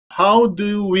how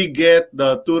do we get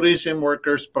the tourism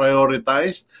workers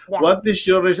prioritized? Yeah. What is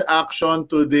your reaction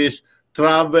to this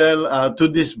travel, to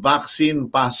this vaccine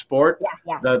passport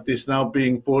that is now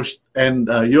being pushed, and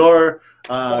your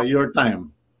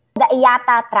time? The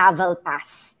IATA travel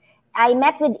pass. I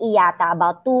met with IATA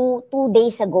about two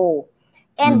days ago.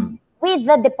 And with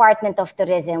the Department of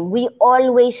Tourism, we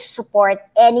always support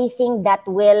anything that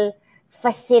will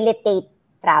facilitate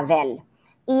travel.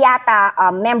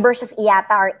 IATA, members of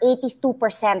IATA are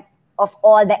 82% of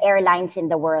all the airlines in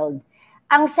the world.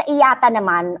 Ang sa IATA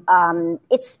naman,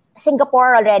 it's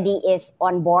Singapore already is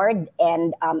on board,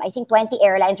 and I think 20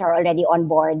 airlines are already on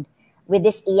board with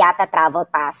this IATA travel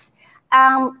pass.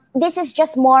 This is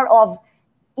just more of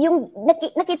yung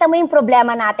nakita mo yung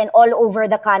problema natin all over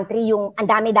the country, yung ang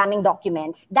dami-daming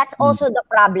documents. That's also the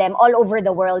problem all over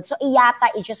the world. So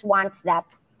IATA, it just wants that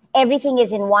everything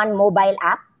is in one mobile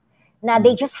app, na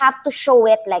they just have to show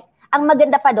it. Like, ang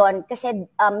maganda pa doon, kasi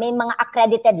may mga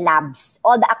accredited labs.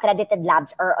 All the accredited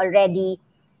labs are already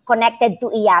connected to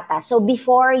IATA. So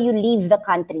before you leave the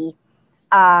country,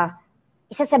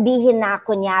 isasabihin na,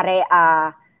 kunyari,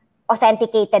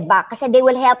 authenticated ba? Kasi they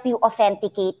will help you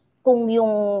authenticate kung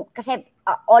yung, kasi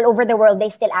all over the world, they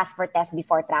still ask for test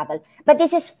before travel. But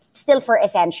this is still for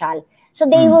essential. So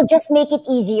they will just make it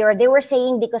easier. They were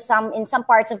saying because in some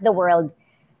parts of the world,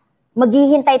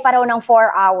 maghihintay pa raw ng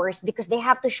 4 hours because they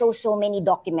have to show so many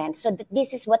documents. So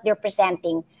this is what they're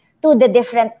presenting to the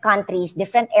different countries,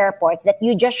 different airports, that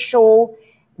you just show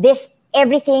this,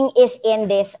 everything is in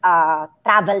this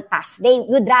travel pass. They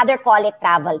would rather call it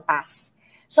travel pass.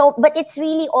 So, but it's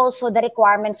really also, the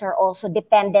requirements are also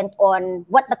dependent on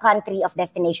what the country of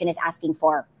destination is asking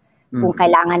for. Kung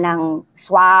kailangan ng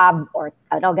swab or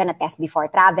gonna test before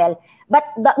travel. But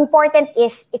the important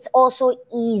is, it's also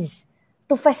ease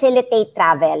to facilitate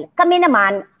travel. Kami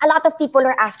naman, a lot of people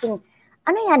are asking,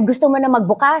 ano yan, gusto mo na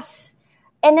magbukas?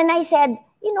 And then I said,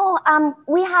 you know,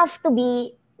 we have to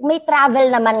be, may travel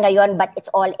naman ngayon, but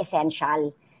it's all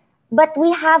essential. But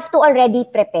we have to already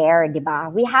prepare, di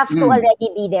ba? We have to already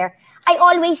be there. I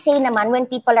always say naman, when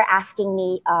people are asking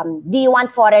me, do you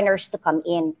want foreigners to come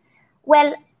in?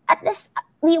 Well, at this,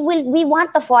 we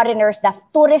want the foreigners, the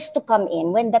tourists to come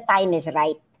in when the time is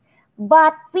right.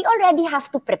 But we already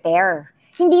have to prepare.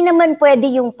 Hindi naman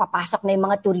pwede yung papasok na yung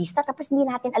mga turista tapos hindi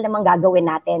natin alam ang gagawin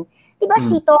natin. Di ba,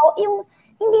 Sito? Yung,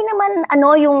 hindi naman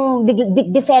yung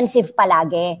big defensive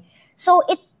palagi. So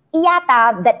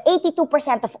IATA, that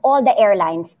 82% of all the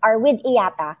airlines are with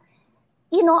IATA,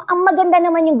 you know, ang maganda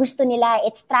naman yung gusto nila,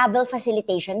 it's travel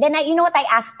facilitation. Then, you know what I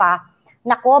asked pa?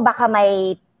 Nako, baka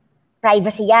may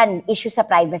privacy yan, issue sa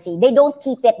privacy. They don't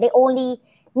keep it. They only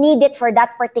need it for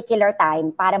that particular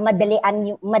time para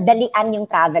madalian yung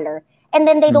traveler. And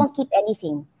then they don't keep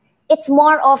anything. It's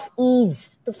more of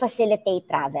ease to facilitate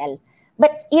travel.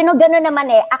 But, you know, gano'n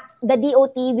naman the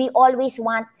DOT, we always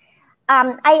want,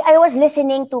 I was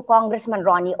listening to Congressman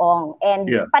Ronnie Ong, and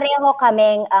pareho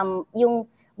kaming,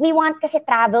 we want kasi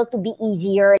travel to be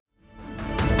easier.